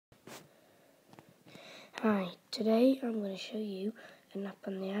Hi, today I'm going to show you an app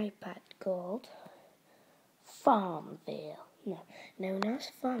on the iPad called FarmVille, known as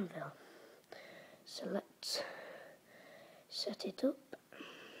FarmVille. So let's set it up.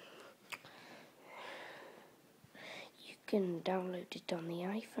 You can download it on the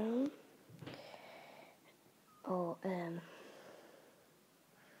iPhone or and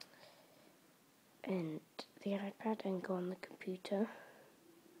the iPad and go on the computer.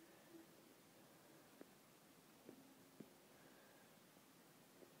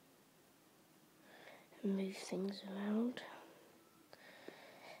 And move things around.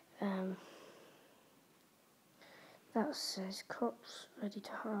 That says crops ready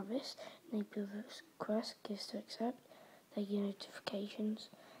to harvest. Enable request, gives to accept. Their notifications.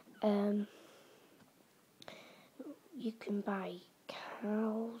 You can buy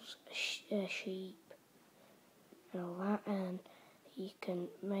cows, sheep, and all that, and you can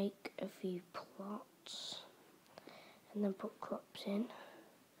make a few plots and then put crops in.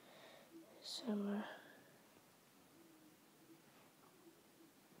 Some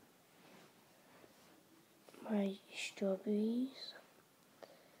my strawberries,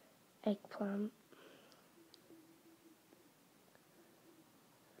 eggplant,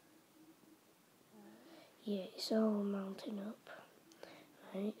 yeah, it's all mounting up,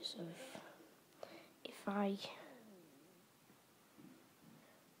 right? So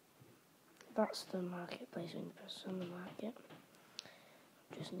that's the marketplace when you press on the market.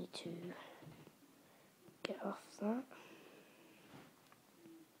 Just need to get off that.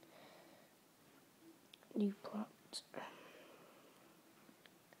 New plot.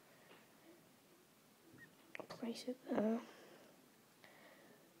 Place it there.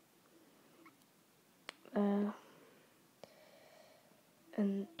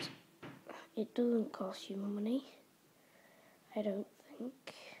 And it doesn't cost you money, I don't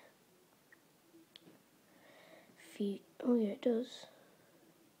think. Oh yeah, it does.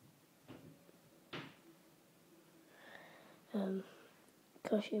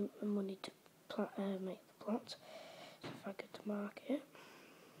 Cost you money to make the plots. So if I go to market,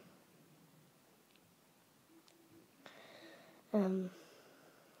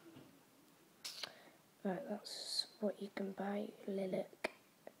 right, that's what you can buy. Lilac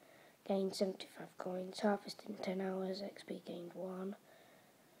gained 75 coins, harvest in 10 hours, XP gained 1.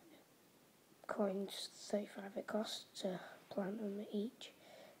 Coins 35 it costs to plant them each.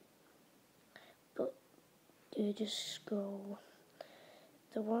 But you just scroll.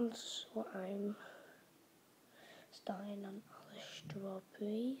 The ones what I'm starting on are the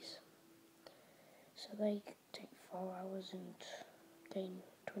strawberries. So they take 4 hours and gain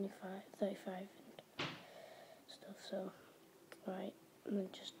 35 and stuff. So, right, and then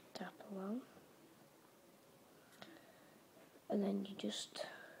just tap along. And then you just,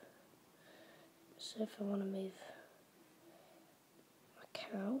 so if I want to move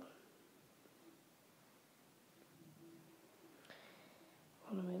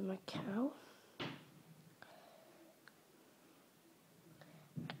my cow,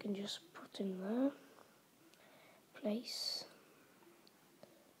 I can just put in there, place,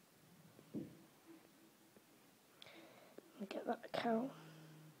 and get that cow.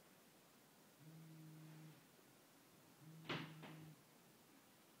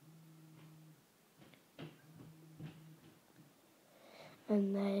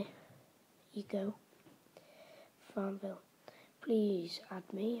 And there you go, FarmVille. Please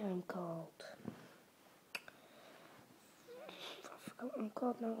add me, I'm called, I forgot what I'm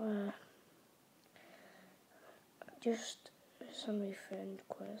called now, just send me a friend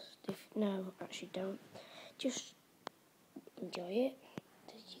request, no, actually don't, just enjoy it.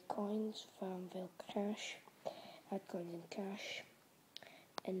 There's your coins, FarmVille cash, add coins in cash,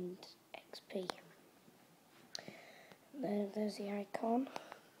 and XP. There's the icon,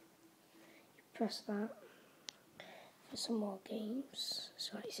 you press that for some more games,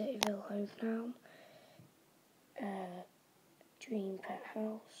 so like Cityville Hometown, Dream Pet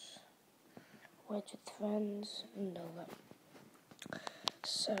House, Words with Friends, and all that.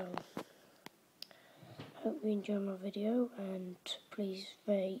 So, hope you enjoy my video, and please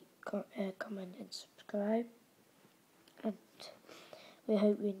rate, comment and subscribe, and we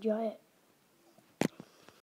hope you enjoy it.